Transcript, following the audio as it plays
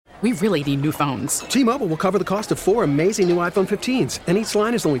We really need new phones. T-Mobile will cover the cost of 4 amazing new iPhone 15s, and each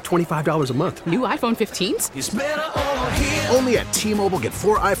line is only $25 a month. New iPhone 15s? It's better over here. Only at T-Mobile, get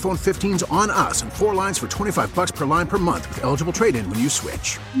 4 iPhone 15s on us and 4 lines for $25 per line per month with eligible trade-in when you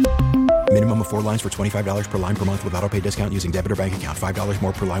switch. Minimum of 4 lines for $25 per line per month with autopay discount using debit or bank account. $5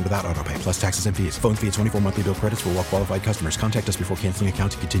 more per line without autopay, plus taxes and fees. Phone fee at 24 monthly bill credits for well-qualified customers. Contact us before canceling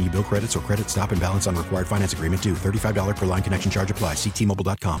account to continue bill credits or credit stop and balance on required finance agreement due. $35 per line connection charge applies. See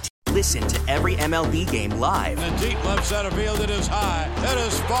T-Mobile.com. Listen to every MLB game live. In the deep left center field, it is high, it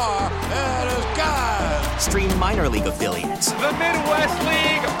is far, it is gone. Stream minor league affiliates. The Midwest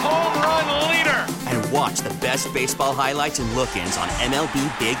League home run leader. And watch the best baseball highlights and look-ins on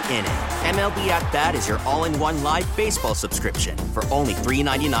MLB Big Inning. MLB At Bat is your all-in-one live baseball subscription for only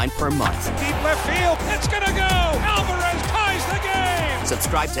 $3.99 per month. Deep left field, it's gonna go. Alvarez ties the game.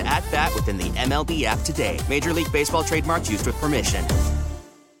 Subscribe to At Bat within the MLB app today. Major League Baseball trademarks used with permission.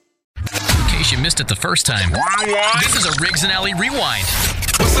 In case you missed it the first time, this is a Riggs and Alley Rewind.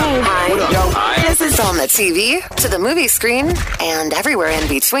 Hi. This is on the TV, to the movie screen, and everywhere in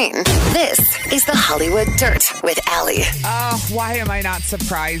between. This is the Hollywood Dirt with Allie. Why am I not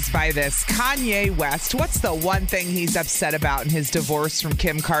surprised by this? Kanye West, what's the one thing he's upset about in his divorce from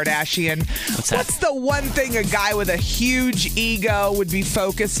Kim Kardashian? What's the one thing a guy with a huge ego would be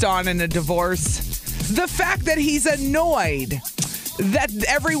focused on in a divorce? The fact that he's annoyed that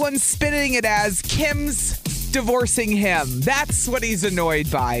everyone's spinning it as Kim's divorcing him. That's what he's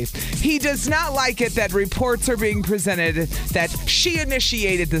annoyed by. He does not like it that reports are being presented that she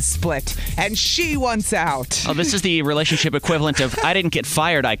initiated the split and she wants out. Oh, this is the relationship equivalent of I didn't get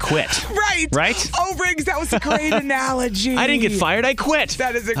fired, I quit. Right? Oh, Riggs, that was a great analogy. I didn't get fired, I quit.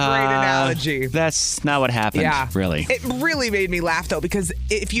 That is a great analogy. That's not what happened, really. It really made me laugh, though, because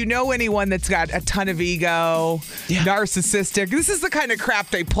if you know anyone that's got a ton of ego, narcissistic, this is the kind of crap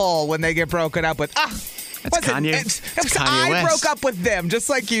they pull when they get broken up with. That's Kanye. I broke up with them,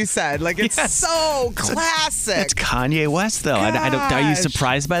 just like you said. Like, it's so classic. It's Kanye West, though. Are you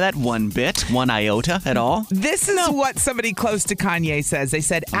surprised by that one bit, one iota at all? This is what somebody close to Kanye says. They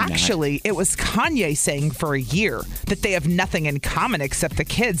said, actually, it was Kanye saying for a year that they have nothing in common except the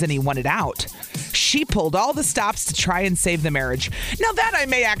kids, and he wanted out. She pulled all the stops to try and save the marriage. Now, that I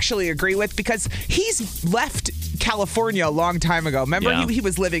may actually agree with, because he's left California a long time ago. Remember, he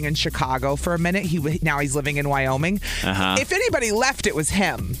was living in Chicago for a minute. Now he's living in Wyoming. If anybody left, it was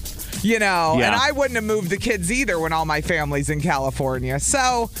him. And I wouldn't have moved the kids either when all my family's in California.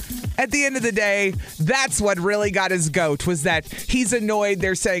 So at the end of the day, that's what really got his goat, was that he's annoyed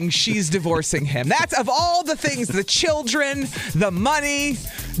they're saying she's divorcing him. That's, of all the things, the children, the money,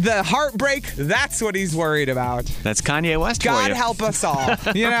 the heartbreak, that's what he's worried about. That's Kanye West for you. God help us all,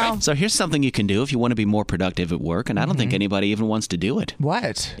 So here's something you can do if you want to be more productive at work, and I don't think anybody even wants to do it.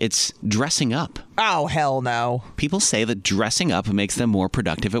 What? It's dressing up. Oh, hell no. People say that dressing up makes them more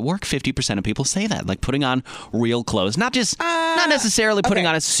productive at work. 50% of people say that, like putting on real clothes. Not necessarily putting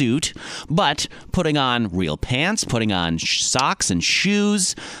on a suit, but putting on real pants, putting on socks and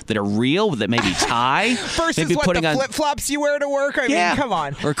shoes that are real, that maybe tie. Versus maybe what, the flip-flops you wear to work? I mean, come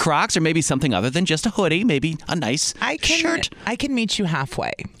on. Or Crocs, or maybe something other than just a hoodie, maybe a nice shirt. I can meet you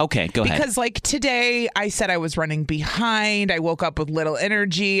halfway. Okay, go ahead. Because like today, I said I was running behind. I woke up with little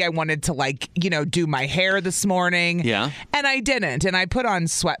energy. I wanted to do my hair this morning. Yeah. And I didn't. And I put on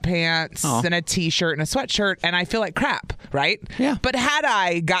sweatpants and a t-shirt and a sweatshirt, and I feel like crap, right? Yeah. But had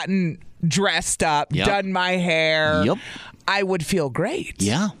I gotten dressed up, done my hair, I would feel great.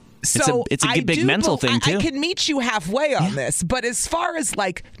 Yeah. So it's a big mental thing, too. I can meet you halfway on this, but as far as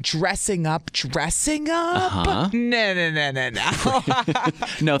like dressing up, no.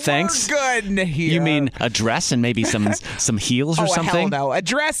 No, thanks. We're good here. You mean a dress and maybe some heels or something? Hell no. A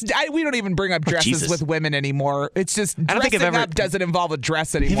dress, we don't even bring up dresses with women anymore. It's just dressing up doesn't involve a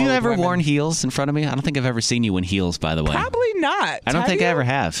dress anymore. Have you ever worn heels in front of me? I don't think I've ever seen you in heels, by the way. Probably not. I don't think I ever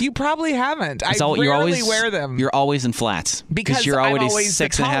have. You probably haven't. I rarely wear them. You're always in flats. Because you're I'm already always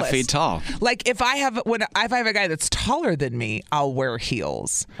 6.5 feet tall. Like if I have a guy that's taller than me, I'll wear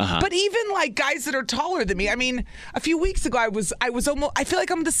heels. But even like guys that are taller than me, I mean, a few weeks ago I was almost, I feel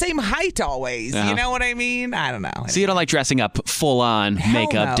like I'm the same height always. You know what I mean? I don't know. So you don't like dressing up full on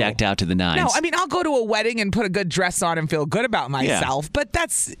makeup decked out to the nines? No, I mean, I'll go to a wedding and put a good dress on and feel good about myself, but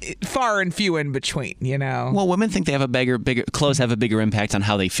that's far and few in between, Well, women think they have a bigger clothes have a bigger impact on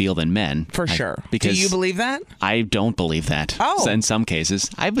how they feel than men. For sure. Because do you believe that? I don't believe that. Oh. In some cases.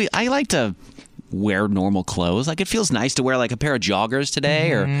 I like to wear normal clothes. Like, it feels nice to wear like a pair of joggers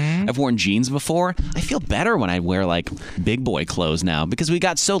today, or I've worn jeans before. I feel better when I wear like big boy clothes now because we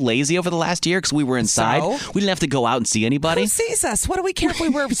got so lazy over the last year because we were inside. So? We didn't have to go out and see anybody. Who sees us? What do we care if we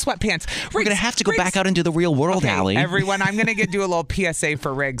wear sweatpants? We're going to have to go back out into the real world, Allie. Everyone, I'm going to do a little PSA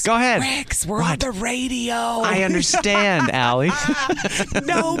for Riggs. Go ahead. Riggs, we're on the radio. I understand, Allie.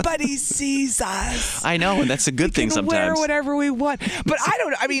 Nobody sees us. I know, and that's a good thing We can sometimes. wear whatever we want. But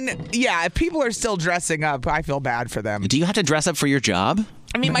if people are still dressing up, I feel bad for them. Do you have to dress up for your job?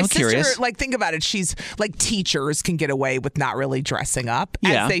 I mean, my I'm sister, curious. think about it. She's teachers can get away with not really dressing up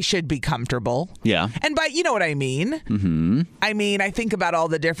Yeah. as they should be comfortable. Yeah. And you know what I mean? Mm-hmm. I mean, I think about all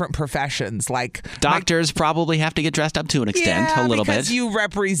the different professions. Doctors probably have to get dressed up to an extent, a little bit. because you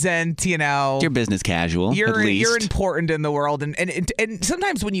represent, You're business casual, at least. You're important in the world. And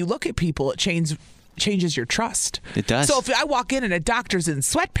sometimes when you look at people, it changes your trust. It does. So if I walk in and a doctor's in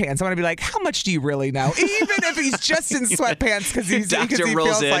sweatpants, I'm going to be like, how much do you really know? Even if he's just in sweatpants because he rolls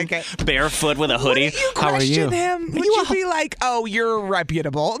feels in, like it. barefoot with a hoodie. Would you How are you? question him? Would you be like, oh, you're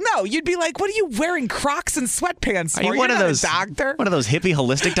reputable? No, you'd be like, what are you wearing Crocs and sweatpants for? Are you one You're of not those a doctor? One of those hippie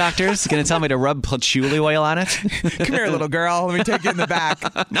holistic doctors going to tell me to rub patchouli oil on it? Come here, little girl. Let me take you in the back.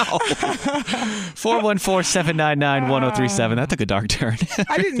 No. 414-799-1037. That took a dark turn.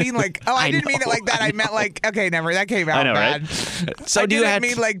 I didn't mean I didn't mean it like that. I meant okay, never. That came out I know, bad. right? So I do you didn't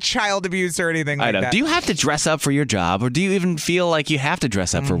mean child abuse or anything like that. Do you have to dress up for your job, or do you even feel like you have to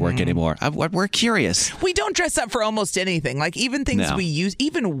dress up for work anymore? We're curious. We don't dress up for almost anything. Even things we use,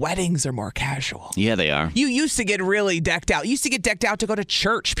 even weddings are more casual. Yeah, they are. You used to get really decked out. You used to get decked out to go to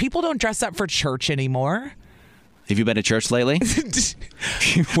church. People don't dress up for church anymore. Have you been to church lately?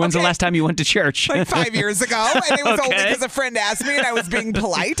 When's the last time you went to church? 5 years ago. And it was only Okay. because a friend asked me and I was being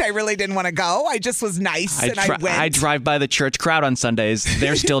polite. I really didn't want to go. I just was nice and I went. I drive by the church crowd on Sundays.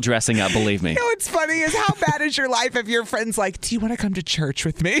 They're still dressing up, believe me. You know what's funny is how bad is your life if your friend's like, do you want to come to church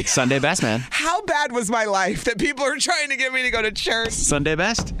with me? Sunday best, man. How bad was my life that people are trying to get me to go to church? Sunday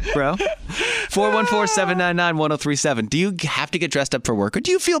best, bro. 414-799-1037. Do you have to get dressed up for work, or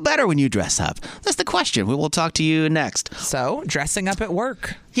do you feel better when you dress up? That's the question. We will talk to you next. So, dressing up at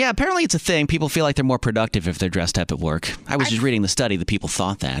work. Yeah, apparently it's a thing. People feel like they're more productive if they're dressed up at work. I was just reading the study that people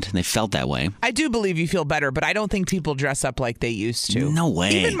thought that, and they felt that way. I do believe you feel better, but I don't think people dress up like they used to. No way.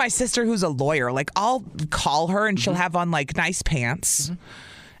 Even my sister, who's a lawyer, I'll call her and she'll have on nice pants.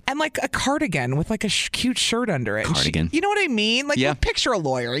 And a cardigan with a cute shirt under it. Cardigan. You know what I mean? Yeah. Picture a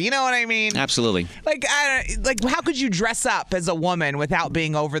lawyer. You know what I mean? Absolutely. How could you dress up as a woman without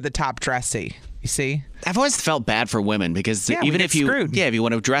being over the top dressy? You see? I've always felt bad for women because we even get if you screwed. if you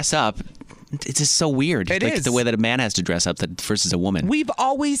want to dress up, it's just so weird. It is. The way that a man has to dress up versus a woman. We've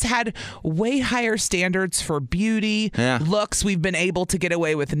always had way higher standards for beauty, looks. We've been able to get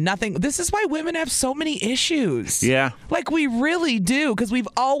away with nothing. This is why women have so many issues. Yeah. We really do, because we've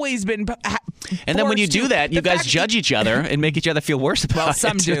always been. And then when you do that, you guys judge each other and make each other feel worse about it.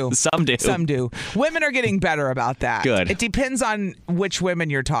 Some do. Some do. Some do. Women are getting better about that. Good. It depends on which women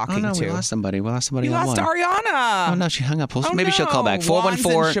you're talking to. We lost somebody. You on lost one. Ariana. Oh, no, she hung up. Maybe she'll call back.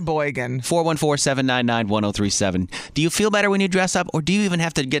 414-799-1037. Do you feel better when you dress up, or do you even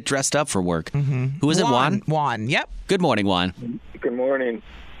have to get dressed up for work? Mm-hmm. Who is it, Juan? Juan, yep. Good morning, Juan. Good morning.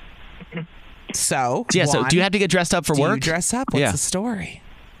 So, yeah, Juan, so do you have to get dressed up for work? Do you dress up? What's the story?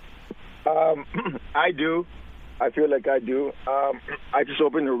 I do. I feel like I do. I just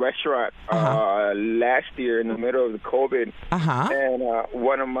opened a restaurant last year in the middle of the COVID. And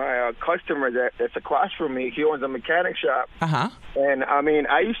one of my customers that's across from me, he owns a mechanic shop. And,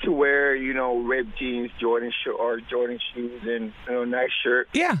 I used to wear, ripped jeans, Jordan shoes, and, nice shirt.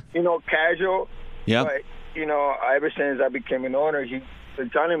 Yeah. Casual. Yeah. But, ever since I became an owner, he's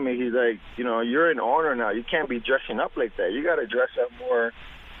telling me, he's like, you're an owner now. You can't be dressing up like that. You got to dress up more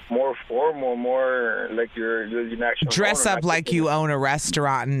formal, more like you're the actual dress owner. up like you own a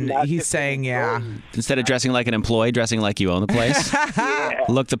restaurant, and he's saying, Instead of dressing like an employee, dressing like you own the place.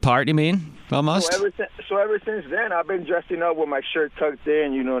 Look the part, you mean? Almost. So ever since then, I've been dressing up with my shirt tucked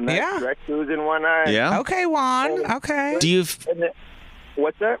in, nice dress shoes and whatnot. Yeah. Okay, Juan. Okay. Do you?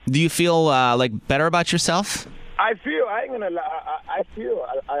 What's that? Do you feel better about yourself? I feel, I ain't gonna lie, I feel,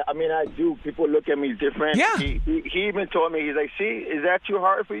 I do. People look at me different. Yeah. He even told me, he's like, see, is that too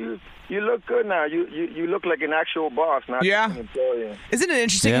hard for you? You look good now. You look like an actual boss, not just an employee. Isn't it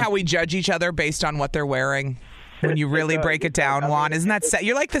interesting how we judge each other based on what they're wearing? When you really break it down, Juan, isn't that sad?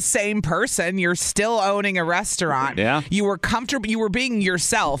 You're like the same person. You're still owning a restaurant. Yeah. You were comfortable. You were being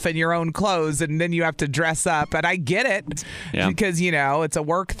yourself in your own clothes, and then you have to dress up. And I get it because, it's a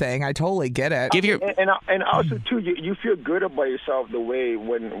work thing. I totally get it. And also, too, you feel good about yourself the way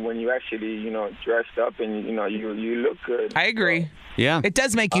when you actually, dressed up and, you look good. I agree. Yeah. It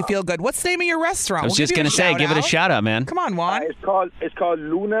does make you feel good. What's the name of your restaurant? I was just going to say, give it a shout out, man. Come on, Juan. It's called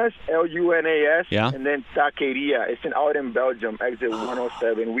Lunas, Lunas, yeah. and then Taqueria. It's out in Belgium, exit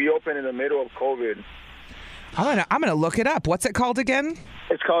 107. We opened in the middle of COVID. I'm gonna look it up. What's it called again?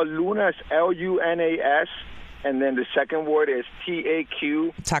 It's called Lunas, Lunas, and then the second word is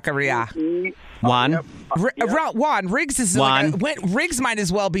TAQ. Taqueria. Juan. Juan, Riggs is Riggs might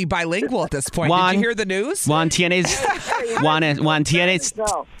as well be bilingual at this point. Juan, did you hear the news? Juan, tienes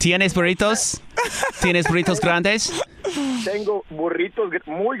burritos? ¿Tienes burritos grandes? Tengo burritos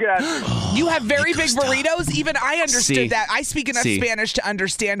muy grandes. You have very big burritos? Even I understood that. I speak enough Spanish to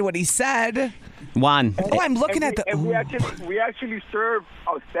understand what he said. Juan. I'm looking at the... And we actually serve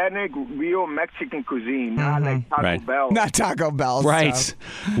authentic, real Mexican cuisine, not like Taco Bell. Not Taco Bell. Right. So.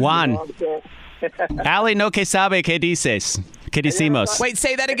 Juan. Ali no que sabe que dices. ¿Qué decimos? Wait,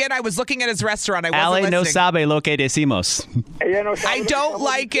 say that again. I was looking at his restaurant. I wasn't Ali listening. no sabe lo que decimos. I don't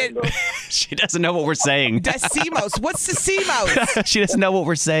like it. She doesn't know what we're saying. Decimos. What's decimos? She doesn't know what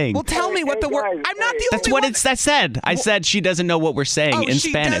we're saying. Well, tell me what the word... I'm not the only That's what I said. I said she doesn't know what we're saying in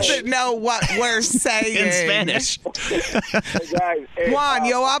Spanish. She doesn't know what we're saying. In Spanish. Juan,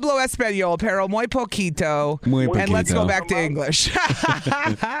 yo hablo español, pero muy poquito. And let's go back to English.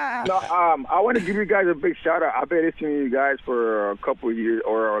 I want to give you guys a big shout out. I've been listening to you guys for a couple of years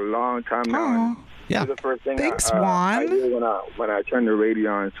or a long time now. Yeah. This is the first thing Thanks, I Juan. did when I turned the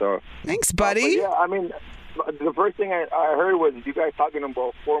radio on. So thanks, buddy. Yeah, I mean, the first thing I heard was you guys talking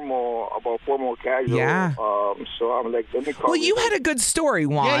about formal casual. Yeah. So I'm like, let me call. Well, you had a good story,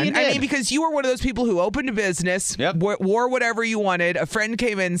 Juan. Yeah, you did. I mean, because you were one of those people who opened a business, wore whatever you wanted. A friend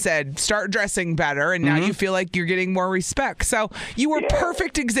came in and said, start dressing better, and now you feel like you're getting more respect. So you were a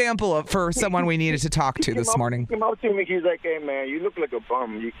perfect example for someone we needed to talk to this morning. He came out to me. He's like, hey, man, you look like a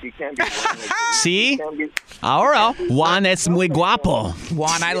bum. You can't be See? Ahora, Juan es muy guapo.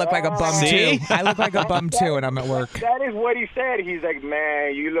 Juan, I look like a bum, too. I look like a bum, too, and I'm at work. That is what he said. He's like,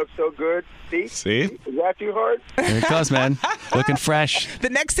 man, you look so good. See? Is that too hard? There it goes, man. Looking fresh. The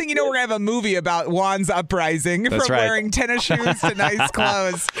next thing you know, we're going to have a movie about Juan's uprising from wearing tennis shoes to nice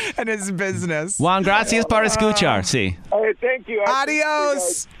clothes and his business. Juan, gracias por escuchar. Sí. Hey, thank you.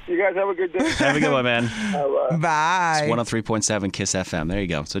 Adios. You guys have a good day. Have a good one, man. Bye. It's 103.7 Kiss FM. There you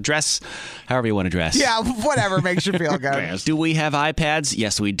go. So dress however you want to dress. Yeah, whatever makes you feel good. Do we have iPads?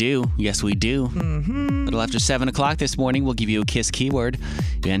 Yes, we do. Yes, we do. A little after 7 o'clock this morning, we'll give you a Kiss keyword.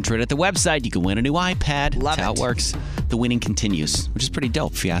 You enter it at the website. You can win a new iPad. That's how it works. The winning continues, which is pretty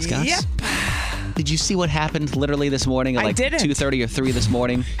dope, if you ask us. Yep. Did you see what happened literally this morning at like 2:30 or 3 this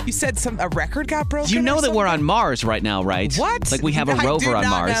morning? You said a record got broken? You know that we're on Mars right now, right? What? Like we have a rover on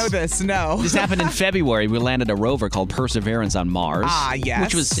Mars. I did not know this, no. This happened in February. We landed a rover called Perseverance on Mars. Ah, yes.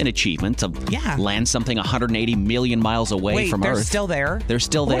 Which was an achievement to land something 180 million miles away from Earth. They're still there? They're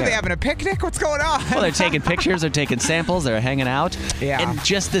still there. What, are they having a picnic? What's going on? Well, they're taking pictures. They're taking samples. They're hanging out. Yeah. And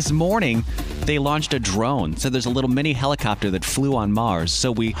just this morning, they launched a drone. So there's a little mini helicopter that flew on Mars.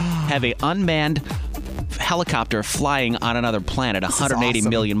 So we have a unmanned helicopter flying on another planet 180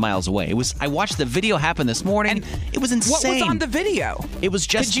 million miles away. I watched the video happen this morning. And it was insane. What was on the video? It was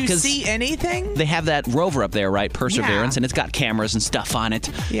just Did you see anything? They have that rover up there, right? Perseverance, and it's got cameras and stuff on it.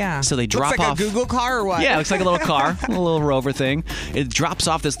 Yeah. So they drop looks like off a Google car or what? Yeah, it looks like a little car, a little rover thing. It drops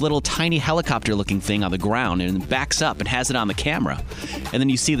off this little tiny helicopter-looking thing on the ground and backs up and has it on the camera. And then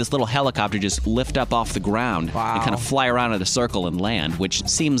you see this little helicopter just lift up off the ground and kind of fly around in a circle and land, which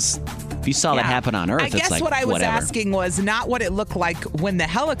seems, if you saw that happen on Earth, I guess it's like what I was whatever. asking was not what it looked like when the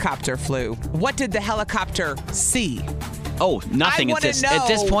helicopter flew. What did the helicopter see? Oh, nothing at this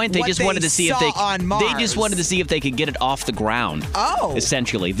point. They just wanted to see if they just wanted to see if they could get it off the ground. Oh,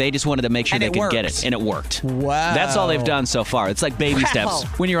 essentially, they just wanted to make sure they could get it, and it worked. Wow, that's all they've done so far. It's like baby steps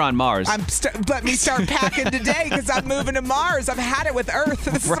when you're on Mars. Let me start packing today because I'm moving to Mars. I've had it with Earth.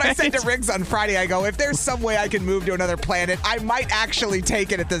 This is what I said to Riggs on Friday. I go, if there's some way I can move to another planet, I might actually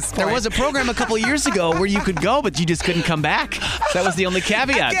take it at this point. There was a program a couple years ago where you could go, but you just couldn't come back. That was the only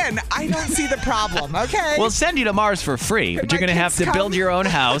caveat. Again, I don't see the problem. Okay, we'll send you to Mars for free, but you're going to have to build your own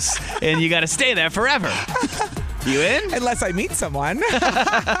house, and you got to stay there forever. You in? Unless I meet someone.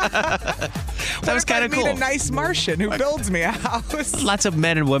 That was kind of cool. I meet a nice Martian who builds me a house. Lots of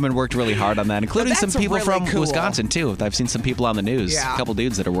men and women worked really hard on that, including some people really from cool. Wisconsin, too. I've seen some people on the news, a couple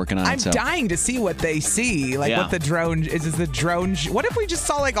dudes that are working on it. I'm dying to see what they see. Like what the drone is. Is the drone... What if we just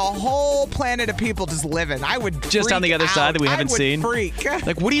saw like a whole planet of people just living? I would just on the other side that we haven't seen. Freak.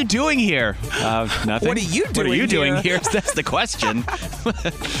 Like, what are you doing here? Nothing. What are you doing? What are you doing here? That's the question.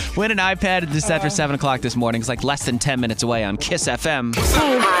 Win an iPad just after 7 o'clock this morning. It's like less than 10 minutes away on Kiss FM.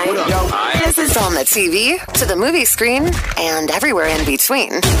 Hi. This is on the TV, to the movie screen, and everywhere in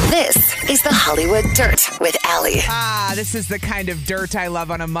between. This is the Hollywood Dirt with Allie. This is the kind of dirt I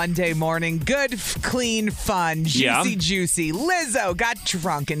love on a Monday morning. Good, clean, fun, juicy. Lizzo got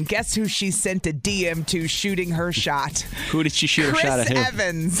drunk, and guess who she sent a DM to shooting her shot? Who did she shoot her shot at? Chris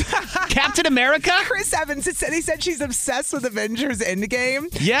Evans. Captain America? Chris Evans. He said she's obsessed with Avengers Endgame.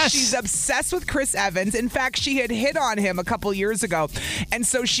 Yes. She's obsessed with Chris Evans. In fact, she had hit on him a couple years ago. And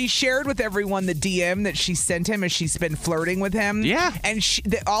so she shared with everyone the DM that she sent him as she's been flirting with him. Yeah. And she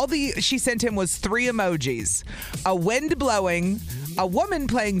sent him was 3 emojis. A wind blowing, a woman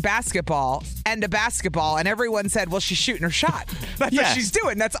playing basketball, and a basketball. And everyone said, well, she's shooting her shot. That's what she's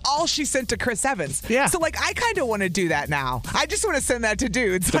doing. That's all she sent to Chris Evans. Yeah. So, like, I kind of want to do that now. I just want to send that to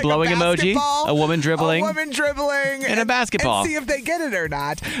dudes. The like blowing emoji, a woman dribbling, and a basketball. And see if they get it or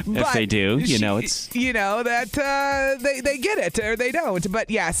not. If they do, it's... You know, that they get it or they don't. But,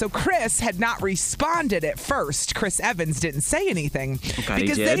 yeah, so Chris had not responded at first. Chris Evans didn't say anything. Okay,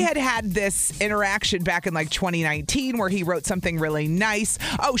 because they had this interaction back in, like, 2019 where he wrote something really nice.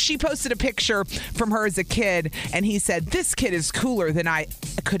 Oh, she posted a picture from her as a kid, and he said, this kid is cooler than I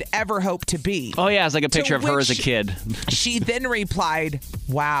could ever hope to be. Oh, yeah, it's like a picture of her as a kid. She then replied,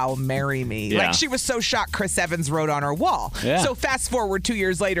 wow, marry me. Yeah. Like, she was so shocked Chris Evans wrote on her wall. Yeah. So fast forward 2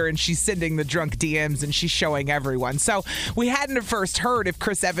 years later, and she's sending the drunk DMs, and she's showing everyone. So we hadn't at first heard if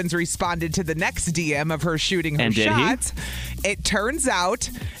Chris Evans responded to the next DM of her shooting her shot. It turns out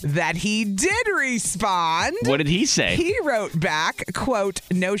that he did respond. What did he say? He wrote back, quote,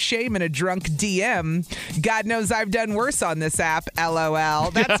 no shame in a drunk DM. God knows I've done worse on this app,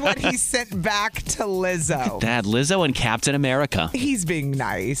 LOL. That's what he sent back to Lizzo. Dad, Lizzo and Captain America. He's being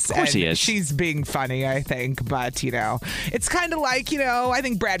nice. Of course he is. She's being funny, I think. But, you know, it's kind of like, you know, I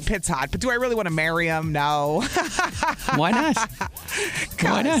think Brad Pitt's hot, but do I really want to marry him? No. Why not?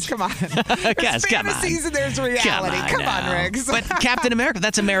 Why not? Come on. Guys, there's fantasies and there's reality. Come on, Riggs. But Captain America,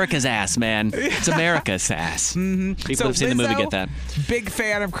 that's America's ass, man. It's America's ass. Mm-hmm. People who've seen the movie get that. Big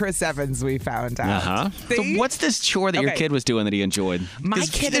fan of Chris Evans, we found out. So what's this chore that your kid was doing that he enjoyed? My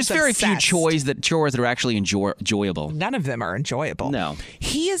kid There's is very obsessed. few chores that are actually enjoyable. None of them are enjoyable. No.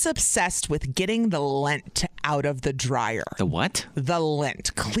 He is obsessed with getting the lint out of the dryer. The what? The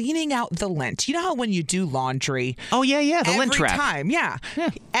lint. Cleaning out the lint. You know how when you do laundry... Oh, yeah, the lint trap. Every time, yeah.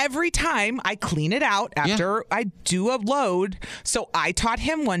 Every time I clean it out after I do a load. So I taught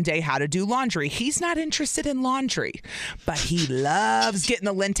him one day how to do laundry. He's not interested in laundry, but he loves getting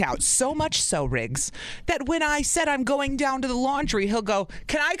the lint out. So much so, Riggs, that when I said I'm going down to the laundry, he'll go,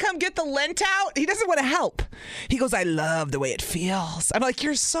 can I come get the lint out? He doesn't want to help. He goes, I love the way it feels. I'm like,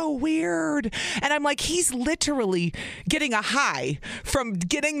 you're so weird. And I'm like, he's literally getting a high from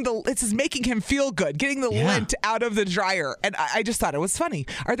getting this is making him feel good, getting the lint out of the dryer. And I just thought it was funny.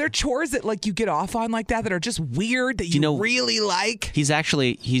 Are there chores that like you get off on like that are just weird that you really like? He's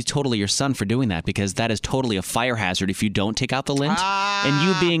totally your son for doing that, because that is totally a fire hazard if you don't take out the lint. And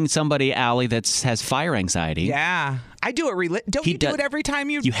you being somebody, Allie, that has fire anxiety. Yeah. I do it. Don't you do it every time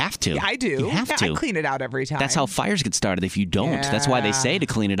you? You have to. Yeah, I do. You have to. I clean it out every time. That's how fires get started if you don't. Yeah. That's why they say to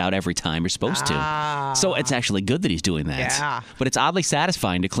clean it out every time. You're supposed to. So it's actually good that he's doing that. Yeah. But it's oddly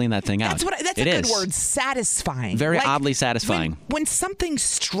satisfying to clean that thing out. That's a good word. Satisfying. Very oddly satisfying. When something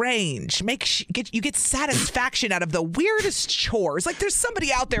strange you get satisfaction out of the weirdest chores. Like there's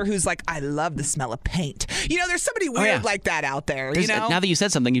somebody out there who's like, I love the smell of paint. You know, there's somebody weird like that out there. You know? Now that you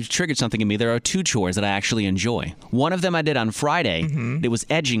said something, you've triggered something in me. There are 2 chores that I actually enjoy. One of them I did on Friday. It was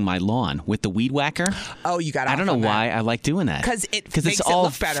edging my lawn with the weed whacker. Oh, you got. I don't know why I like doing that. Because it's all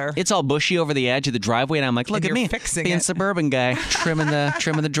look better. It's all bushy over the edge of the driveway, and I'm like, look at me, being a suburban guy, trimming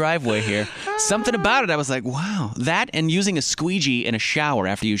the driveway here. Something about it, I was like, wow, that and using a squeegee in a shower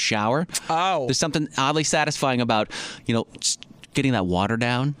after you shower. Oh, there's something oddly satisfying about just getting that water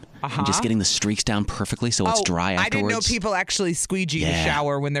down. And just getting the streaks down perfectly so it's dry afterwards. I didn't know people actually squeegee the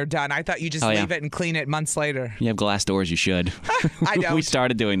shower when they're done. I thought you just leave it and clean it months later. You have glass doors, you should. I don't. We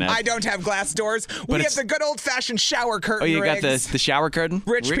started doing that. I don't have glass doors. We have the good old-fashioned shower curtain. Oh, you got the shower curtain?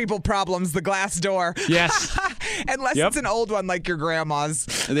 Rich people problems, the glass door. Yes. Unless it's an old one like your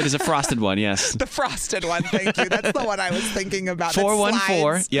grandma's. It is a frosted one, yes. The frosted one, thank you. That's the one I was thinking about.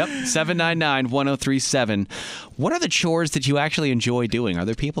 414-799-1037. What are the chores that you actually enjoy doing? Are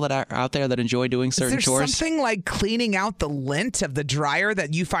there people that are out there that enjoy doing certain chores? Something like cleaning out the lint of the dryer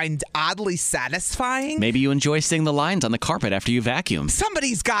that you find oddly satisfying? Maybe you enjoy seeing the lines on the carpet after you vacuum.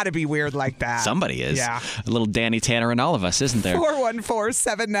 Somebody's got to be weird like that. Somebody is. Yeah. A little Danny Tanner in all of us, isn't there?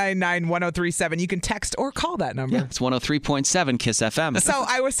 414-799-1037. You can text or call that number. Yeah, it's 103.7 KISS FM. So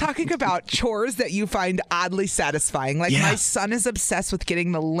I was talking about chores that you find oddly satisfying. Like my son is obsessed with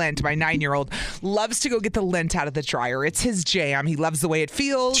getting the lint. My 9-year-old loves to go get the lint out of the dryer. It's his jam. He loves the way it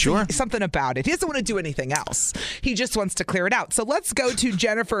feels. Sure. Something about it. He doesn't want to do anything else. He just wants to clear it out. So let's go to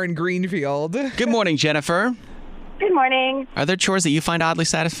Jennifer in Greenfield. Good morning, Jennifer. Good morning. Are there chores that you find oddly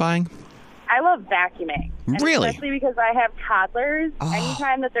satisfying? I love vacuuming. Really? Especially because I have toddlers.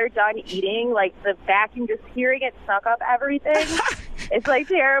 Anytime that they're done eating, like the vacuum, just hearing it suck up everything, it's like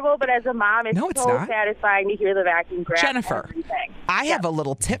terrible. But as a mom, it's so satisfying to hear the vacuum grab Jennifer, everything. I have a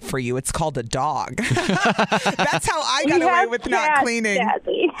little tip for you. It's called a dog. That's how I got away with not cleaning.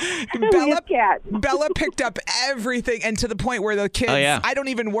 Bella picked up everything, and to the point where the kids, I don't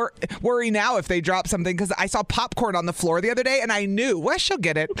even worry now if they drop something, because I saw popcorn on the floor the other day, and I knew, well, she'll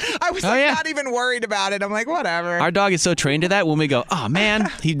get it. I was not even worried about it. I'm like, whatever. Our dog is so trained to that. When we go, oh,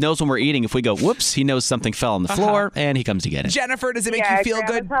 man, he knows when we're eating. If we go, whoops, he knows something fell on the floor, and he comes to get it. Jennifer, does it make you feel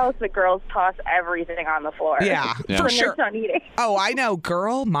good? House, the girls toss everything on the floor. Yeah. For sure. Done eating. Oh, I know.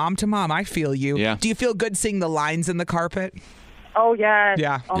 Girl, mom to mom, I feel you. Yeah. Do you feel good seeing the lines in the carpet? Oh, yes.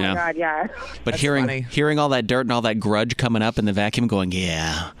 Yeah. Oh, my God, yeah. But hearing all that dirt and all that grudge coming up in the vacuum going,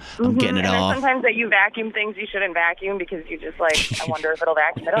 I'm getting it all. And sometimes that you vacuum things you shouldn't vacuum because you just like, I wonder if it'll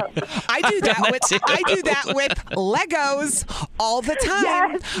vacuum it up. I do that with Legos all the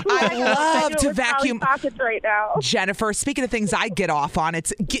time. Yes. I love to vacuum. Pockets right now. Jennifer, speaking of things I get off on,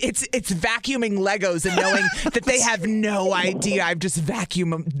 it's vacuuming Legos and knowing that they have no idea I've just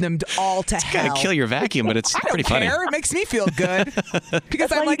vacuumed them all to hell. Gotta kill your vacuum, but it's pretty funny. It makes me feel good.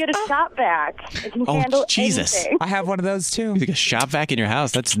 Because I'm like, you get a shop vac. It can handle anything. I have one of those too. You think a shop vac in your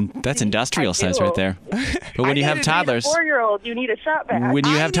house? That's industrial size right there. But when you have toddlers, 4-year-old, you need a shop vac. When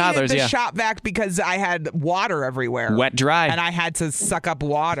you have toddlers, I needed the shop vac because I had water everywhere, wet, dry, and I had to suck up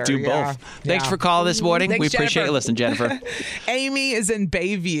water. Do both. Thanks for calling this morning. Thanks, we appreciate you listening, Jennifer. Amy is in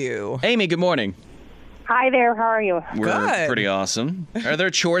Bayview. Amy, good morning. Hi there. How are you? We're pretty awesome. Are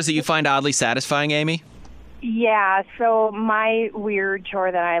there chores that you find oddly satisfying, Amy? Yeah, so my weird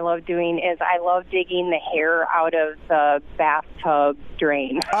chore that I love doing is I love digging the hair out of the bathtub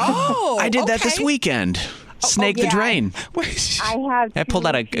drain. Oh, I did that this weekend. Snake the drain. I pulled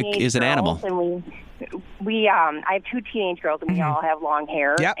out an animal. And I have 2 teenage girls, and we all have long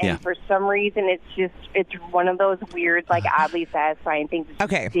hair. Yep. And for some reason, it's one of those weird, like oddly satisfying things.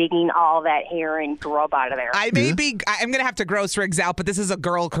 Just digging all that hair and grub out of there. I'm going to have to gross Riggs out, but this is a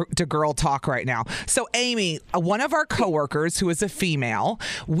girl-to-girl talk right now. So, Amy, one of our coworkers who is a female,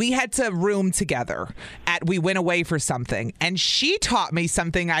 we had to room together. We went away for something, and she taught me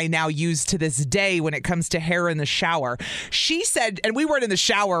something I now use to this day when it comes to hair in the shower. She said, and we weren't in the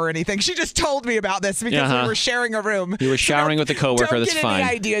shower or anything, she just told me about this because we were sharing a room. You were showering with a coworker. That's fine. Don't get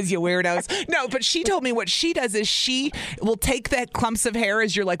any ideas, you weirdos. No, but she told me what she does is she will take that clumps of hair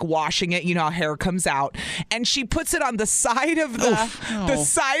as you're like washing it. You know how hair comes out, and she puts it on the side of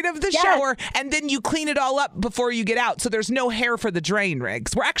the shower, and then you clean it all up before you get out. So there's no hair for the drain,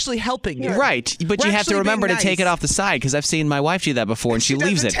 Riggs. We're actually helping you. Right, but you have to remember to take it off the side because I've seen my wife do that before, and she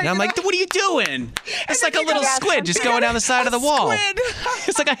leaves it, and I'm like, what are you doing? It's like a little squid just going down the side of the wall.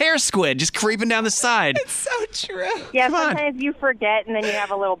 It's like a hair squid just creeping down the side. It's so true. Yeah, sometimes you forget, and then you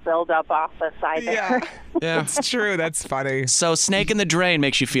have a little buildup off the side there. Yeah, it's true. That's funny. So snake in the drain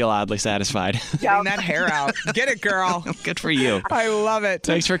makes you feel oddly satisfied. Getting that hair out. Get it, girl. Good for you. I love it.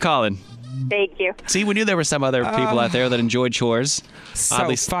 Thanks for calling. Thank you. See, we knew there were some other people out there that enjoyed chores.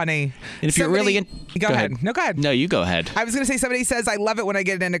 So funny. And if you're really go ahead. No, go ahead. No, you go ahead. I was going to say, somebody says, I love it when I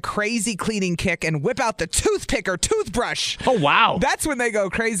get in a crazy cleaning kick and whip out the toothpick or toothbrush. Oh, wow. That's when they go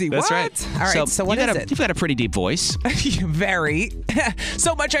crazy. That's what? right. All right, so what is it? You've got a pretty deep voice. Very.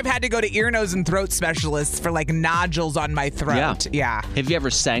 So much I've had to go to ear, nose, and throat specialists for like nodules on my throat. Yeah. Have you ever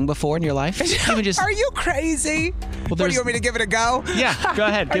sang before in your life? Are you crazy? Well, what, do you want me to give it a go? Yeah, go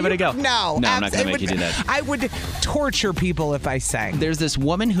ahead. Give it a go. No. No, I'm not going to make you do that. I would torture people if I sang. There's this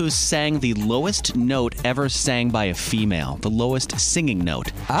woman who sang the lowest note ever sang by a female, the lowest singing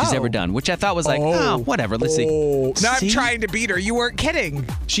note she's ever done, which I thought was like, whatever, let's see. Now I'm trying to beat her. You weren't kidding.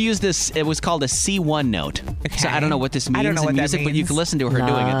 She used this, it was called a C1 note. Okay. So I don't know what this means in music, but you can listen to her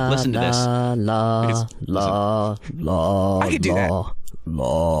doing it. Listen to this. I could do that. How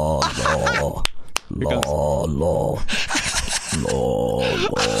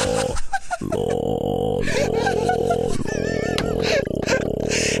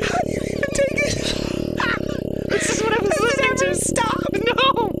do you even take it? This is what I was listening to. Stop.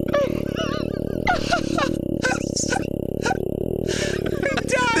 No.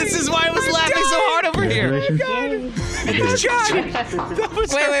 This is why I was laughing so hard over here.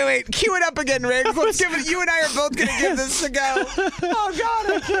 Wait. Cue it up again, Riggs. Let's give it. You and I are both going to give this a go. Oh,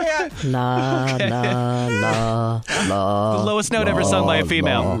 God, I can't. The lowest note ever sung by a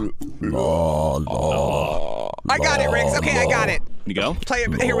female. I got it, Riggs. Okay, I got it. You go? Play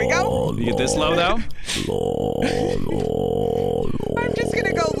it. Here we go. You get this low, though? I'm just going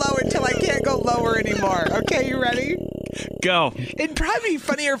to go low until I can't go lower anymore. Okay, you ready? Go. It'd probably be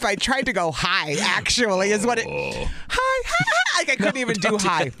funnier if I tried to go high, actually, is what it... High. Like I couldn't even do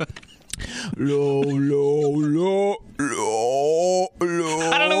high. Low. I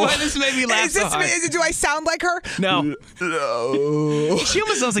don't know why this made me laugh so hard. Do I sound like her? No. She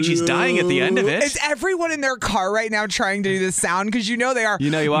almost sounds like she's dying at the end of it. Is everyone in their car right now trying to do this sound? Because you know they are. You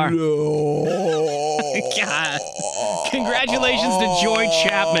know you are. God. Congratulations to Joy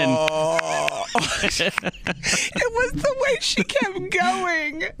Chapman. It was the way she kept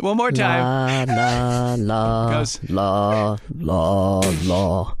going. One more time. Goes.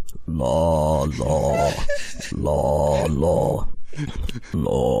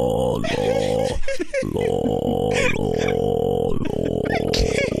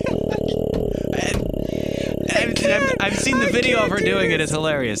 I've seen the video of her doing it. It's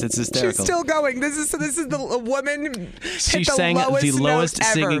hilarious. It's hysterical. She's still going. This is the woman. She sang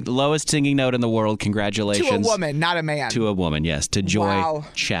the lowest singing note in the world. Congratulations. To a woman, not a man. To a woman, yes. To Joy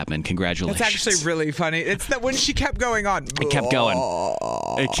Chapman. Congratulations. That's actually really funny. It's that when she kept going on. It kept going.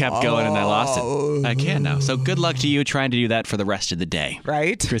 It kept going, and I lost it. I can't now. So good luck to you trying to do that for the rest of the day.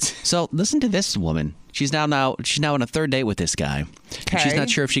 Right? So listen to this woman. She's now on a third date with this guy. Okay. She's not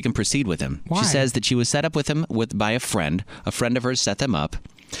sure if she can proceed with him. Why? She says that she was set up with him by a friend. A friend of hers set them up.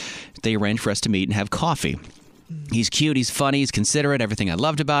 They arranged for us to meet and have coffee. He's cute, he's funny, he's considerate, everything I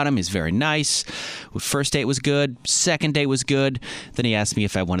loved about him. He's very nice. First date was good. Second date was good. Then he asked me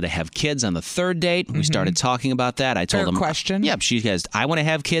if I wanted to have kids on the third date. We started talking about that. I told him. Question. Yeah, she goes, I want to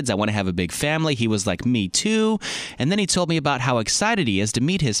have kids. I want to have a big family. He was like, me too. And then he told me about how excited he is to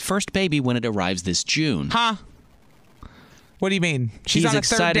meet his first baby when it arrives this June. Huh? What do you mean? She's on a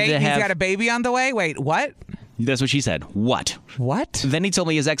third date and he's got a baby on the way? Wait, what? That's what she said. What? Then he told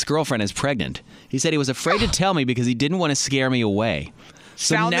me his ex-girlfriend is pregnant. He said he was afraid to tell me because he didn't want to scare me away.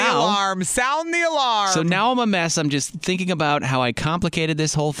 Sound the alarm. Sound the alarm. So now I'm a mess. I'm just thinking about how I complicated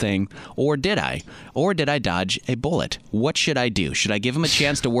this whole thing. Or did I? Or did I dodge a bullet? What should I do? Should I give him a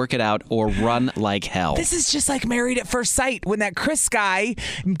chance to work it out or run like hell? This is just like Married at First Sight. When that Chris guy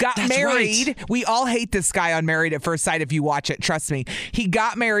got married. Right. We all hate this guy on Married at First Sight if you watch it. Trust me. He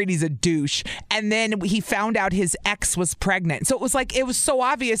got married. He's a douche. And then he found out his ex was pregnant. So it was so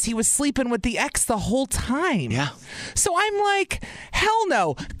obvious he was sleeping with the ex the whole time. Yeah. So I'm like, hell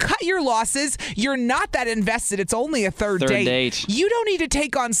no. Cut your losses. You're not that invested. It's only a third date. You don't need to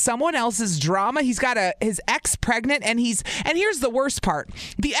take on someone else's drama. He's got his ex pregnant, and here's the worst part.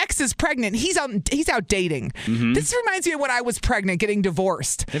 The ex is pregnant. He's out dating. Mm-hmm. This reminds me of when I was pregnant, getting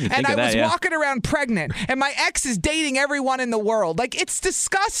divorced. And I was walking around pregnant, and my ex is dating everyone in the world. Like, it's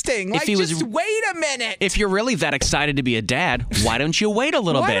disgusting. Wait a minute. If you're really that excited to be a dad, why don't you wait a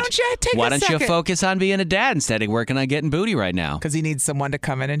little bit? Why don't you take Why a don't second? you focus on being a dad instead of working on getting booty right now? Because he needs someone to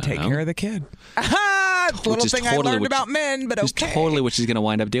come in and take care of the kid. Little thing I learned about men, but okay. Is totally what she's going to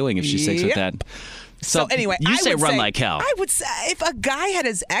wind up doing if she sticks with that. So anyway, you say run like hell. I would say if a guy had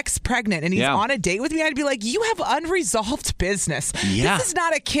his ex pregnant and he's on a date with me, I'd be like, you have unresolved business. Yeah. This is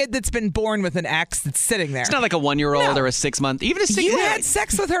not a kid that's been born with an ex that's sitting there. It's not like a 1-year-old or a 6-month, even a 6-month. You had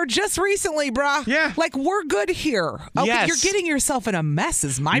sex with her just recently, brah. Yeah. Like, we're good here. Okay, yes. You're getting yourself in a mess,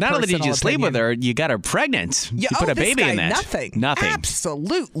 is my personal opinion. Not only did you sleep with opinion. her, you got her pregnant. You put a baby in that. Nothing.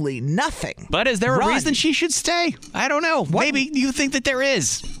 Absolutely nothing. But is there a reason she should stay? I don't know. What? Maybe you think that there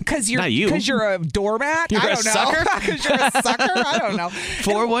is. Because you're a dork doormat? You're I a don't know. sucker? Because you're a sucker? I don't know.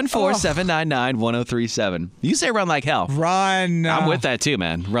 414-799-1037. You say run like hell. Run. I'm with that too,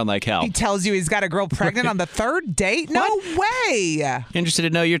 man. Run like hell. He tells you he's got a girl pregnant on the third date? No way. Interested to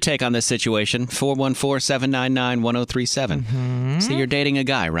know your take on this situation. 414-799-1037. So you're dating a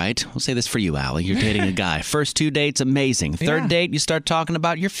guy, right? We'll say this for you, Allie. You're dating a guy. First 2 dates, amazing. Third date, you start talking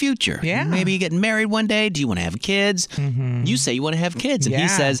about your future. Yeah. Maybe you get married one day. Do you want to have kids? You say you want to have kids. And he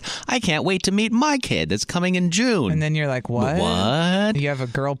says, I can't wait to meet my kid that's coming in June. And then you're like, what? What? You have a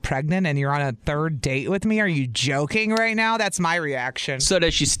girl pregnant and you're on a third date with me? Are you joking right now? That's my reaction. So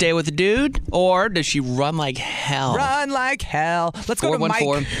does she stay with the dude or does she run like hell? Run like hell. Let's go to Mike.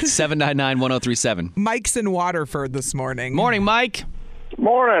 414-799-1037. Mike's in Waterford this morning. Morning, Mike.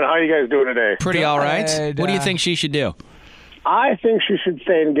 Morning. How you guys doing today? Pretty all right. What do you think she should do? I think she should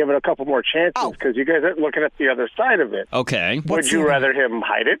stay and give it a couple more chances because you guys are looking at the other side of it. Okay. Would you rather him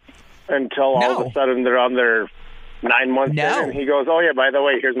hide it until all of a sudden they're on their 9 months in and he goes, oh, yeah, by the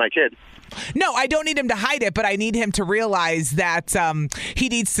way, here's my kid? No, I don't need him to hide it, but I need him to realize that he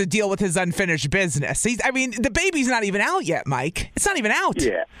needs to deal with his unfinished business. The baby's not even out yet, Mike. It's not even out.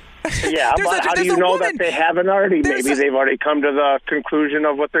 Yeah. Yeah, but how do you know that they haven't already? Maybe they've already come to the conclusion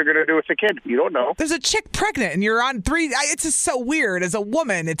of what they're going to do with the kid. You don't know. There's a chick pregnant, and you're on 3. It's just so weird. As a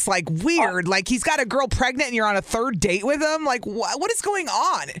woman, it's like weird. Like he's got a girl pregnant, and you're on a third date with him. Like what is going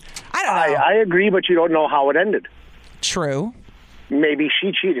on? I don't know. I agree, but you don't know how it ended. True. Maybe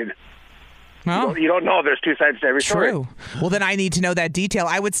she cheated. Oh. You don't know. There's two sides to every story. True. Well, then I need to know that detail.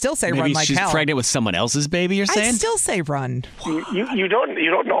 I would still say run like hell. Maybe she's pregnant with someone else's baby, you're saying? I'd still say run. You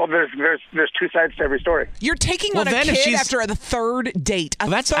don't know. There's two sides to every story. You're taking on a kid after the third date.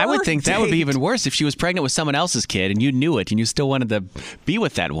 I would think that would be even worse if she was pregnant with someone else's kid and you knew it and you still wanted to be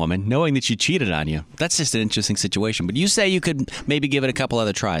with that woman, knowing that she cheated on you. That's just an interesting situation. But you say you could maybe give it a couple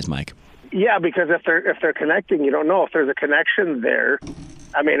other tries, Mike. Yeah, because if they're connecting, you don't know if there's a connection there.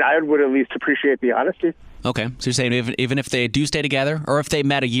 I mean, I would at least appreciate the honesty. Okay, so you're saying even if they do stay together, or if they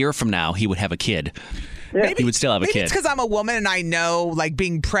met a year from now, he would have a kid. Yeah. He would still have a kid. Maybe it's because I'm a woman and I know like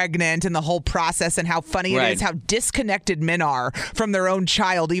being pregnant and the whole process and how funny it is, how disconnected men are from their own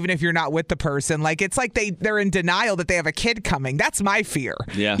child, even if you're not with the person. Like it's like they're in denial that they have a kid coming. That's my fear.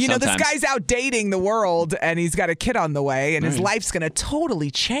 Yeah, you know, this guy's out dating the world and he's got a kid on the way and his life's going to totally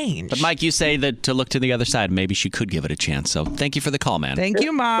change. But Mike, you say that to look to the other side, maybe she could give it a chance. So thank you for the call, man. Thank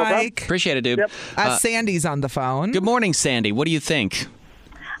you, Mike. Appreciate it, dude. Yep. Sandy's on the phone. Good morning, Sandy. What do you think?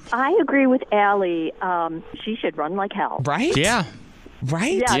 I agree with Allie. She should run like hell. Right? Yeah.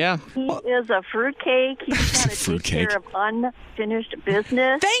 Right? Yeah. He is a fruitcake. He's trying to take care of unfinished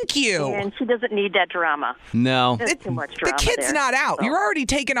business. Thank you. And she doesn't need that drama. No. There's too much drama. The kid's there. not out. You're already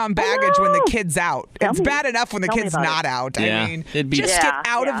taking on baggage when the kid's out. It's bad enough when the kid's not out. Yeah. I mean, It'd be just get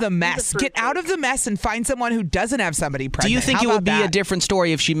out of the mess. Get out of the mess and find someone who doesn't have somebody pregnant. Do you think How it would about be that? a different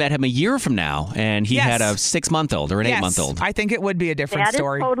story if she met him a year from now and he had a 6-month-old or an 8-month-old? I think it would be a different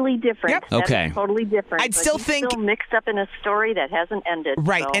story. That is totally different. Yep. That Okay. is totally different. I'd but still he's think still mixed up in a story that hasn't ended.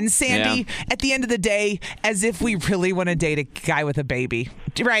 Right. So. And Sandy, at the end of the day, as if we really want to date a guy with a baby.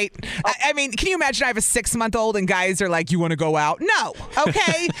 Right. I mean, can you imagine I have a 6-month-old and guys are like, you want to go out? No.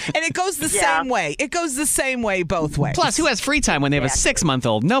 Okay. And it goes the same way. It goes the same way both ways. Plus, who has free time when they have a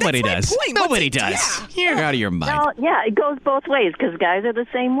 6-month-old? Nobody That's does. my point. Nobody does. You're out of your mind. Well, yeah, it goes both ways because guys are the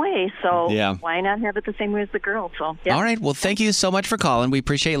same way. So Yeah. why not have it the same way as the girl? So yeah. All right. Well, thank you so much for calling. We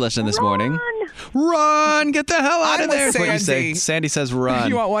appreciate you listening this morning. Run! Get the hell out I'm of there. with That's what you Sandy. say. Sandy says run.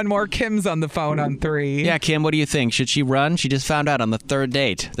 You want one more? Kim's on the phone on 3. Yeah, Kim, what do you think? Should she run? She just found out on the third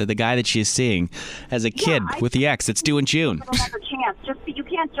date that the guy that she is seeing has a kid with the ex that's due in June. Another chance. You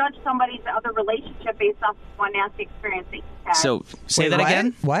can't judge somebody's other relationship based off one nasty experience that you had. So, say that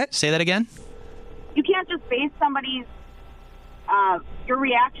again? What? Say that again? You can't just base somebody's your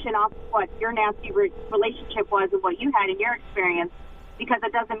reaction off what your nasty relationship was and what you had in your experience, because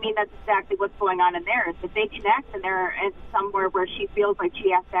it doesn't mean that's exactly what's going on in theirs. If they connect and they're somewhere where she feels like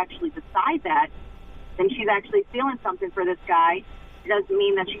she has to actually decide that, then she's actually feeling something for this guy. It doesn't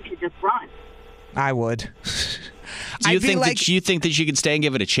mean that she should just run. I would. Do you think that you think that she could stay and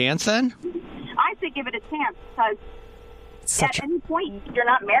give it a chance then? I say give it a chance because at any point you're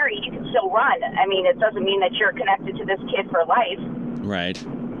not married, you can still run. I mean, it doesn't mean that you're connected to this kid for life. Right.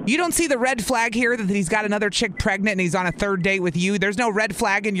 You don't see the red flag here that he's got another chick pregnant and he's on a third date with you? There's no red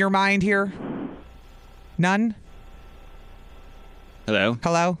flag in your mind here? None? Hello?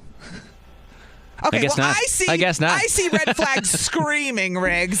 Hello? Okay, I guess well, not. I guess not. I see red flags screaming,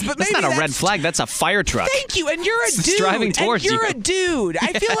 Riggs, but that's maybe not a red flag. That's a fire truck. Thank you, and you're a dude. It's driving towards and you're you. a dude.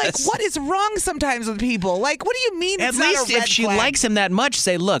 I feel like, Yes. what is wrong sometimes with people? Like, what do you mean At it's not least a red if she flag? likes him that much,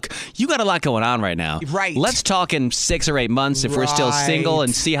 say, look, you got a lot going on right now. Right. Let's talk in 6 or 8 months if we're still single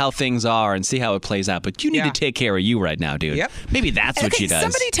and see how things are and see how it plays out. But you need to take care of you right now, dude. Yep. Maybe that's what she does.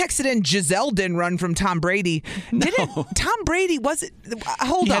 Somebody texted in Giselle didn't run from Tom Brady. Didn't Tom Brady, was it?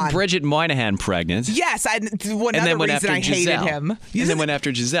 Hold he on. had Bridget Moynihan pregnant. Yes, one and other then went reason after I hated Giselle. him. And then went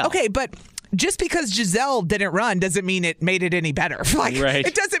after Giselle. Okay, but just because Giselle didn't run doesn't mean it made it any better. Like, Right.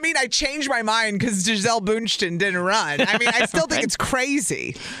 It doesn't mean I changed my mind because Giselle Bundchen didn't run. I mean, I still think it's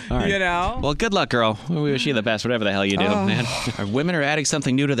crazy. All right. You know? Well, good luck, girl. We wish you the best, whatever the hell you do, man. Women are adding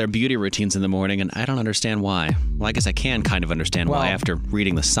something new to their beauty routines in the morning, and I don't understand why. Well, I guess I can kind of understand why after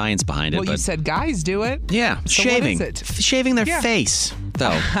reading the science behind it. Well, you said guys do it. Yeah, So shaving. What is it? Shaving their face,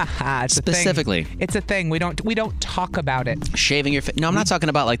 though. It's Specifically. A thing. It's a thing. We don't talk about it. Shaving your face. No, I'm not talking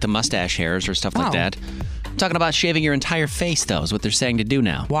about like the mustache hairs or stuff like that. I'm talking about shaving your entire face, though, is what they're saying to do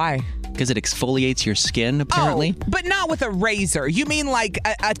now. Why? Because it exfoliates your skin, apparently. Oh, but not with a razor. You mean like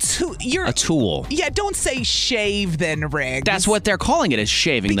a tool? A tool. Yeah, don't say shave then, Riggs. That's what they're calling it, is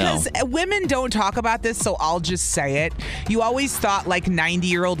shaving, because though. women don't talk about this, so I'll just say it. You always thought like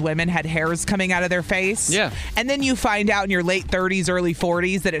 90-year-old women had hairs coming out of their face. Yeah. And then you find out in your late 30s, early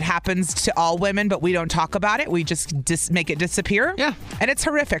 40s that it happens to all women, but we don't talk about it. We just make it disappear. Yeah. And it's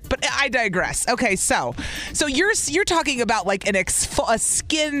horrific. But I digress. Okay, so you're talking about like a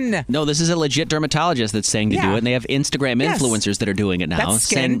skin. No, this is a legit dermatologist that's saying to do it, and they have Instagram Yes. influencers that are doing it now. That's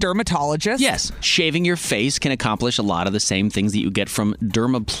skin dermatologist. Yes, shaving your face can accomplish a lot of the same things that you get from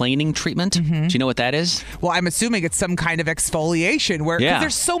dermaplaning treatment. Do you know what that is? Well, I'm assuming it's some kind of exfoliation where 'cause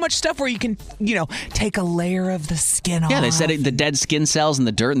there's so much stuff where you can, take a layer of the skin off. Yeah, they said the dead skin cells and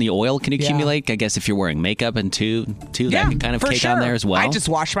the dirt and the oil can accumulate. I guess if you're wearing makeup and too that can kind of for cake sure. on there as well. I just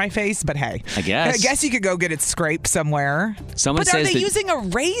wash my face, but hey. I guess you could go get it scraped somewhere. Someone but says are they that- using a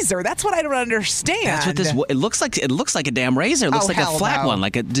razor? That's what I don't understand. That's what this. It looks like. It looks like a damn razor. It looks like a hell flat no. one.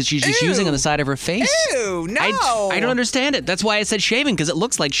 Like she's just using on the side of her face. Ew, no. I don't understand it. That's why I said shaving, because it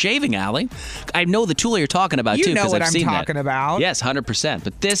looks like shaving, Allie. I know the tool you're talking about You too. know 'cause what I've I'm seen talking that. about. Yes, 100%.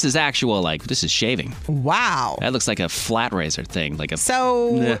 But this is actual. This is shaving. Wow. That looks like a flat razor thing. Like a.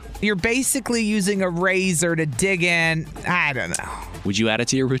 So you're basically using a razor to dig in. I don't know. Would you add it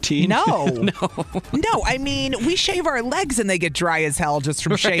to your routine? No. No. I mean, we shave our legs and they get dry as hell just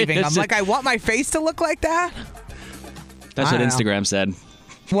from shaving. I'm like, I want my face to look like that. That's I what don't know. Instagram said.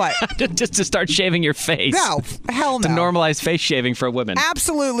 What? Just to start shaving your face. No, hell no. To normalize face shaving for women.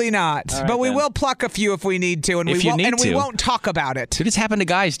 Absolutely not. All right, but we then. will pluck a few if we need to, and If you need we to. won't talk about it. Dude, it's happened to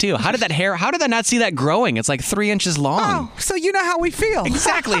guys too. How did I not see that growing? It's like 3 inches long. Oh, so you know how we feel.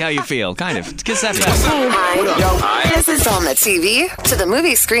 Exactly how you feel, kind of. Kiss that Hi. This is on the TV, to the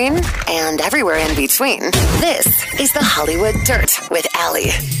movie screen, and everywhere in between. This is the Hollywood Dirt with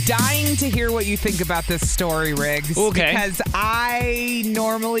Allie. Dying to hear what you think about this story, Riggs. Okay. Because I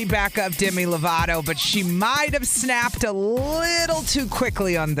normally back up Demi Lovato, but she might have snapped a little too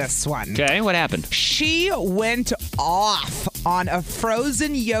quickly on this one. Okay, what happened? She went off on a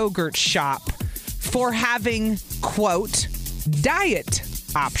frozen yogurt shop for having, quote, diet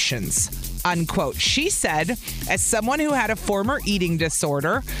options, unquote. She said, as someone who had a former eating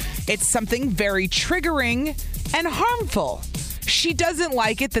disorder, it's something very triggering and harmful. She doesn't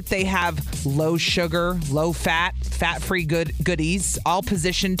like it that they have low sugar, low fat, fat-free goodies all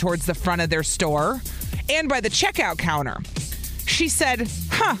positioned towards the front of their store and by the checkout counter. She said,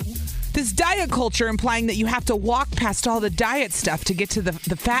 this diet culture implying that you have to walk past all the diet stuff to get to the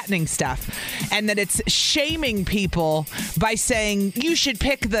fattening stuff, and that it's shaming people by saying you should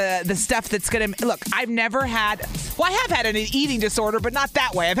pick the stuff that's going to... Look, I have had an eating disorder, but not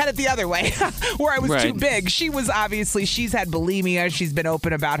that way. I've had it the other way, where I was too big. She's had bulimia. She's been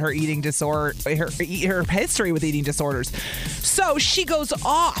open about her eating disorder, her history with eating disorders. So she goes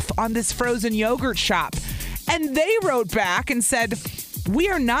off on this frozen yogurt shop, and they wrote back and said, we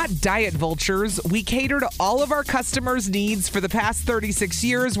are not diet vultures. We cater to all of our customers' needs for the past 36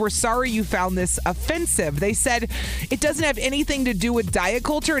 years. We're sorry you found this offensive. They said it doesn't have anything to do with diet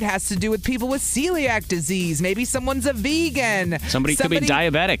culture. It has to do with people with celiac disease. Maybe someone's a vegan. Somebody could be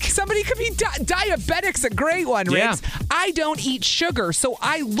diabetic. Somebody could be diabetic's a great one, Riggs. Yeah. I don't eat sugar, so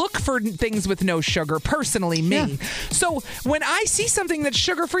I look for things with no sugar, personally, me. Yeah. So when I see something that's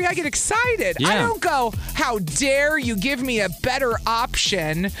sugar-free, I get excited. Yeah. I don't go, how dare you give me a better option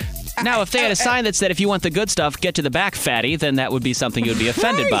Now, if they had a sign that said, if you want the good stuff, get to the back, fatty, then that would be something you'd be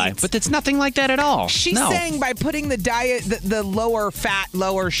offended by. But it's nothing like that at all. She's saying by putting the diet, the lower fat,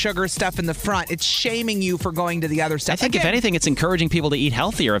 lower sugar stuff in the front, it's shaming you for going to the other stuff. I think, if anything, it's encouraging people to eat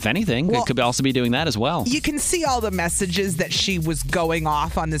healthier, if anything. Well, it could also be doing that as well. You can see all the messages that she was going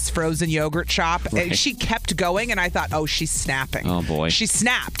off on this frozen yogurt shop. Right. And she kept going, and I thought, oh, she's snapping. Oh, boy. She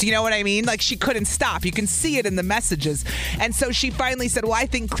snapped. You know what I mean? Like, she couldn't stop. You can see it in the messages. And so she finally said, well, I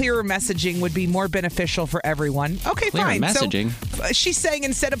think clearer messaging would be more beneficial for everyone. Okay, clearer fine. Messaging. So she's saying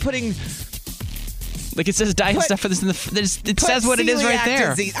instead of putting... Like it says diet stuff for this in it says what it is right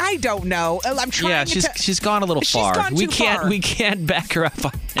there. Disease. I don't know. I'm trying. Yeah, she's gone a little far. Gone too far. We can't back her up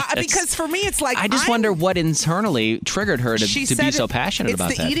on this. Because for me it's like I just wonder what internally triggered her to be so passionate about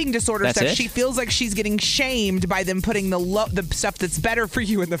that. It's the eating disorder that's stuff. It? She feels like she's getting shamed by them putting the stuff that's better for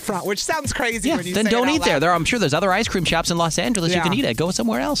you in the front, which sounds crazy when you say it out loud. Then don't eat there. I'm sure there's other ice cream shops in Los Angeles you can eat at. Go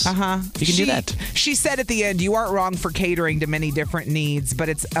somewhere else. You can do that. She said at the end, you aren't wrong for catering to many different needs, but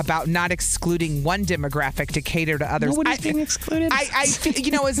it's about not excluding one demographic to cater to others. Nobody's being excluded.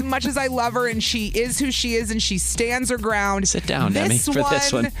 As much as I love her and she is who she is and she stands her ground. Sit down, Demi, for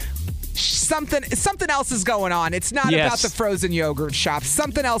this one. Something else is going on. It's not about the frozen yogurt shop.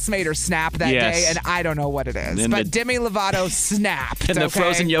 Something else made her snap that day, and I don't know what it is. But Demi Lovato snapped. And the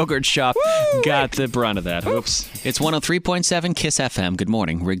frozen yogurt shop got the brunt of that. Oops. It's 103.7 KISS FM. Good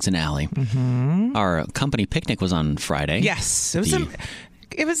morning, Riggs and Alley. Mm-hmm. Our company picnic was on Friday. Yes.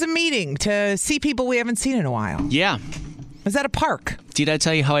 It was a meeting to see people we haven't seen in a while. Yeah. Was that a park? Did I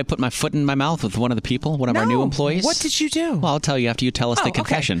tell you how I put my foot in my mouth with one of the people, one of our new employees? What did you do? Well, I'll tell you after you tell us the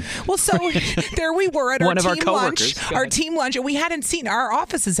confession. Okay. Well, so there we were at one our of team our lunch. Our team lunch, and we hadn't seen, our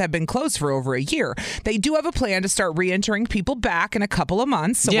offices have been closed for over a year. They do have a plan to start re-entering people back in a couple of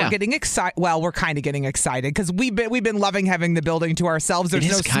months. So we're getting excited. Well, we're kind of getting excited because we've been loving having the building to ourselves. There's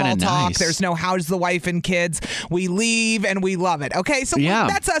no small talk. Nice. There's no how's the wife and kids. We leave and we love it. Okay, so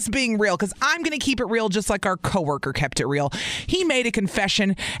that's us being real because I'm going to keep it real just like our coworker kept it real. He made a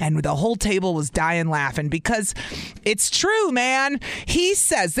confession and the whole table was dying laughing because it's true, man. He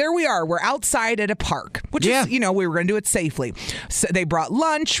says, there we are. We're outside at a park, which is, we were going to do it safely. So they brought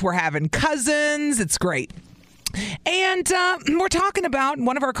lunch. We're having cousins. It's great. And we're talking about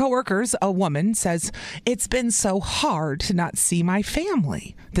one of our coworkers, a woman, says, it's been so hard to not see my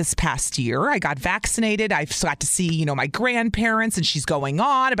family this past year. I got vaccinated. I got to see, my grandparents, and she's going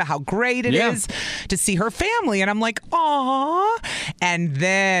on about how great it is to see her family. And I'm like, aw. And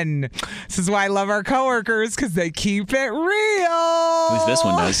then, this is why I love our coworkers, because they keep it real. At least this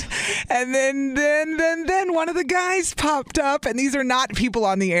one does. And then one of the guys popped up, and these are not people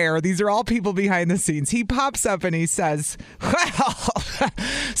on the air. These are all people behind the scenes. He pops up and he says, well,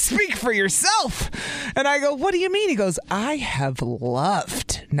 speak for yourself. And I go, what do you mean? He goes, I have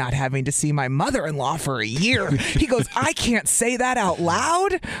loved not having to see my mother-in-law for a year. He goes, I can't say that out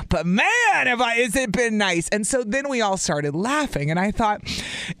loud, but man, has it been nice. And so then we all started laughing. And I thought,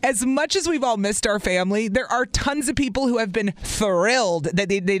 as much as we've all missed our family, there are tons of people who have been thrilled that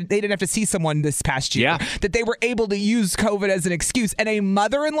they didn't have to see someone this past year, that they were able to use COVID as an excuse. And a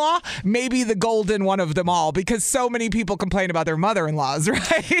mother-in-law may be the golden one of them all, because so many people complain about their mother-in-laws,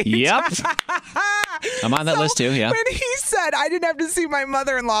 right? Yep. I'm on that list too, yeah. When he said, I didn't have to see my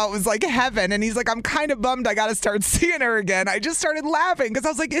mother-in-law, it was like heaven. And he's like, I'm kind of bummed I got to start seeing her again. I just started laughing because I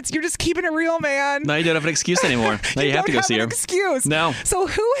was like, you're just keeping it real, man. Now you don't have an excuse anymore. Now you have to go see her. Excuse. No. So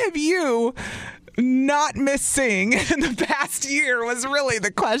who have you not missed seeing in the past year was really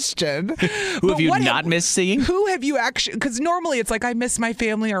the question. Who have you not missed seeing? Who have you actually, because normally it's like I miss my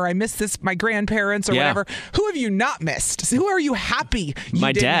family or I miss my grandparents or whatever. Who have you not missed? So who are you happy you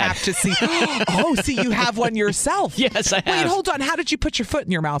my didn't dad. have to see? Oh, see, you have one yourself. Yes, I have. Wait, hold on. How did you put your foot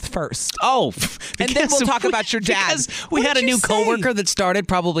in your mouth first? Oh, and then we'll talk about your dad. Because we had a new coworker that started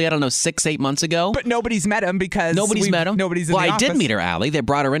probably, 6-8 months ago. But nobody's met him because nobody's met him. Nobody's in the office. I did meet her, Allie. They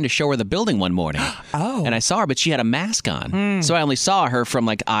brought her in to show her the building one morning. Oh. And I saw her, but she had a mask on. So I only saw her from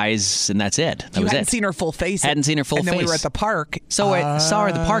eyes, and that's it. That you was hadn't seen her full face. Hadn't seen her full face. And then we were at the park. So I saw her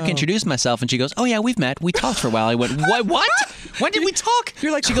at the park, introduced myself, and she goes, oh yeah, we've met. We talked for a while. I went, what? When did we talk?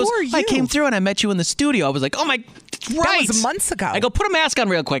 You're like, she goes, who are you? I came through and I met you in the studio. I was like, oh my, right. That was months ago. I go, put a mask on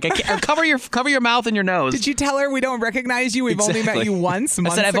real quick. Or cover your mouth and your nose. Did you tell her we don't recognize you? We've only met you once. I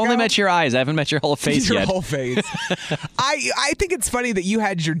said, I've only met your eyes. I haven't met your whole face yet. Your whole face. I think it's funny that you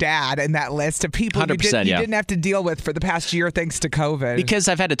had your dad in that list of people you didn't have to deal with for the past year thanks to COVID. Because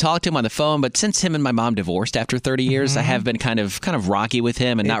I've had to talk to him on the phone, but since him and my mom divorced after 30 years, I have been kind of rocky with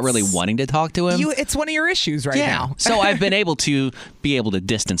him and not really wanting to talk to him. It's one of your issues right now. So I've been able to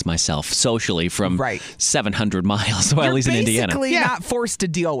distance myself socially from 700 miles miles while he's in Indiana. Basically not forced to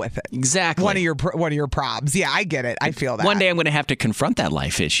deal with it. Exactly. One of your probs. Yeah, I get it. I feel that. One day I'm going to have to confront that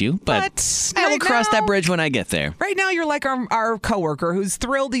life issue, but I will cross that bridge when I get there. Right now, you're like our coworker who's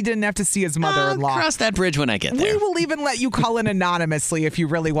thrilled he didn't have to see his mother-in-law. I'll cross that bridge when I get there. We will even let you call in anonymously if you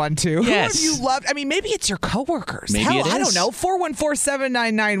really want to. Yes. Who have you loved? I mean, maybe it's your coworkers. Maybe Hell, it is. I don't know.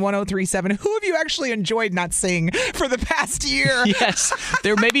 414-799-1037. Who have you actually enjoyed not seeing for the past year? Yes.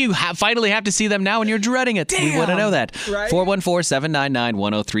 Maybe you finally have to see them now and you're dreading it. Damn. We want to know that. Right?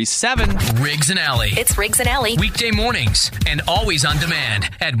 414-799-1037. Riggs and Alley. It's Riggs and Alley. Weekday mornings and always on demand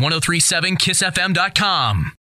at 1037kissfm.com.